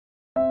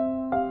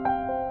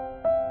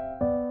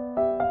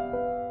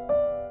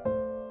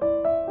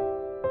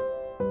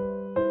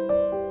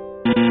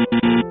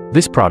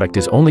This product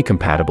is only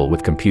compatible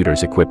with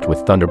computers equipped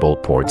with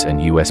Thunderbolt ports and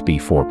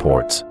USB 4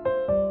 ports.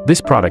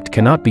 This product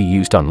cannot be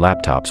used on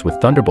laptops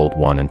with Thunderbolt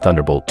 1 and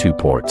Thunderbolt 2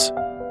 ports.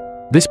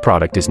 This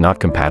product is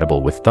not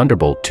compatible with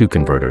Thunderbolt 2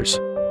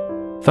 converters.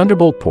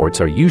 Thunderbolt ports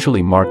are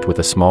usually marked with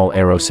a small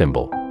arrow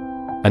symbol,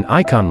 an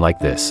icon like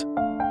this.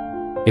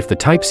 If the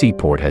Type-C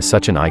port has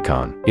such an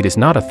icon, it is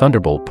not a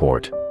Thunderbolt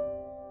port.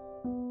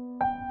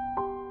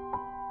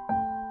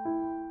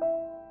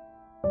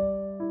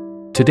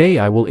 Today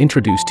I will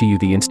introduce to you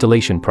the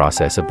installation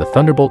process of the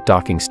Thunderbolt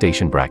docking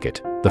station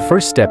bracket. The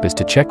first step is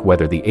to check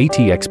whether the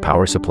ATX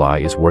power supply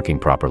is working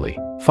properly.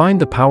 Find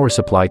the power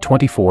supply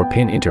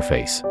 24-pin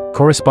interface.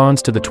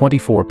 Corresponds to the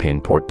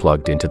 24-pin port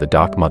plugged into the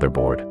dock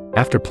motherboard.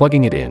 After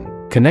plugging it in,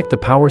 connect the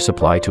power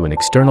supply to an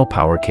external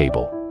power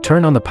cable.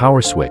 Turn on the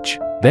power switch,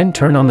 then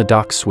turn on the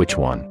dock switch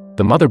 1.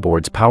 The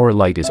motherboard's power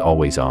light is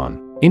always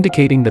on,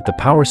 indicating that the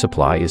power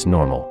supply is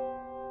normal.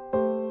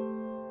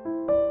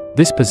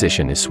 This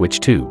position is switch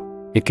 2.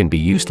 It can be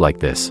used like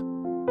this.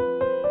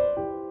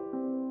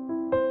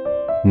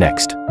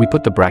 Next, we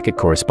put the bracket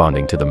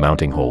corresponding to the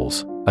mounting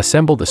holes.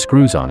 Assemble the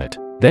screws on it,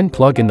 then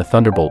plug in the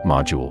Thunderbolt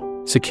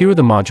module. Secure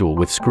the module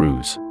with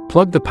screws.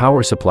 Plug the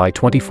power supply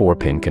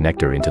 24-pin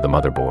connector into the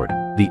motherboard.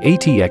 The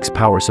ATX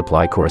power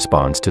supply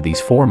corresponds to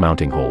these 4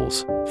 mounting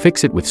holes.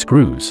 Fix it with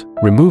screws.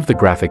 Remove the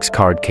graphics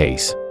card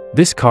case.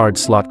 This card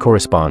slot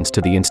corresponds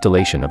to the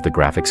installation of the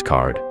graphics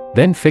card.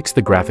 Then fix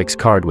the graphics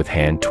card with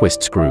hand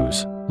twist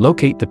screws.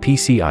 Locate the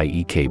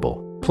PCIe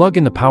cable. Plug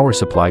in the power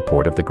supply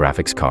port of the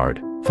graphics card.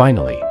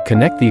 Finally,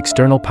 connect the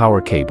external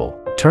power cable.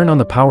 Turn on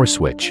the power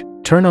switch.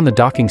 Turn on the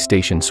docking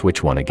station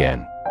switch 1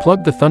 again.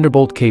 Plug the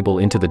Thunderbolt cable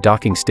into the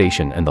docking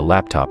station and the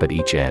laptop at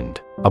each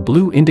end. A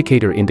blue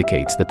indicator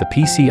indicates that the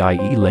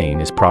PCIe lane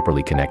is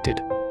properly connected.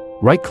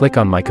 Right-click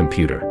on My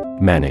Computer.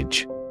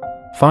 Manage.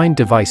 Find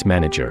Device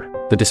Manager.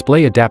 The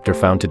display adapter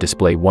found to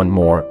display one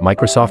more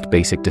Microsoft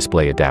Basic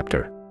Display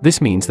Adapter. This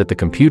means that the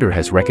computer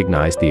has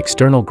recognized the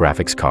external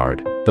graphics card.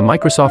 The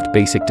Microsoft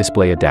Basic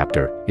Display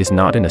Adapter is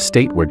not in a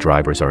state where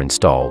drivers are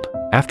installed.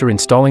 After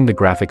installing the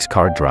graphics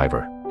card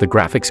driver, the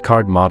graphics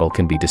card model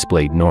can be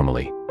displayed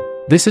normally.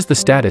 This is the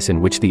status in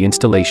which the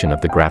installation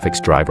of the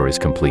graphics driver is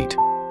complete.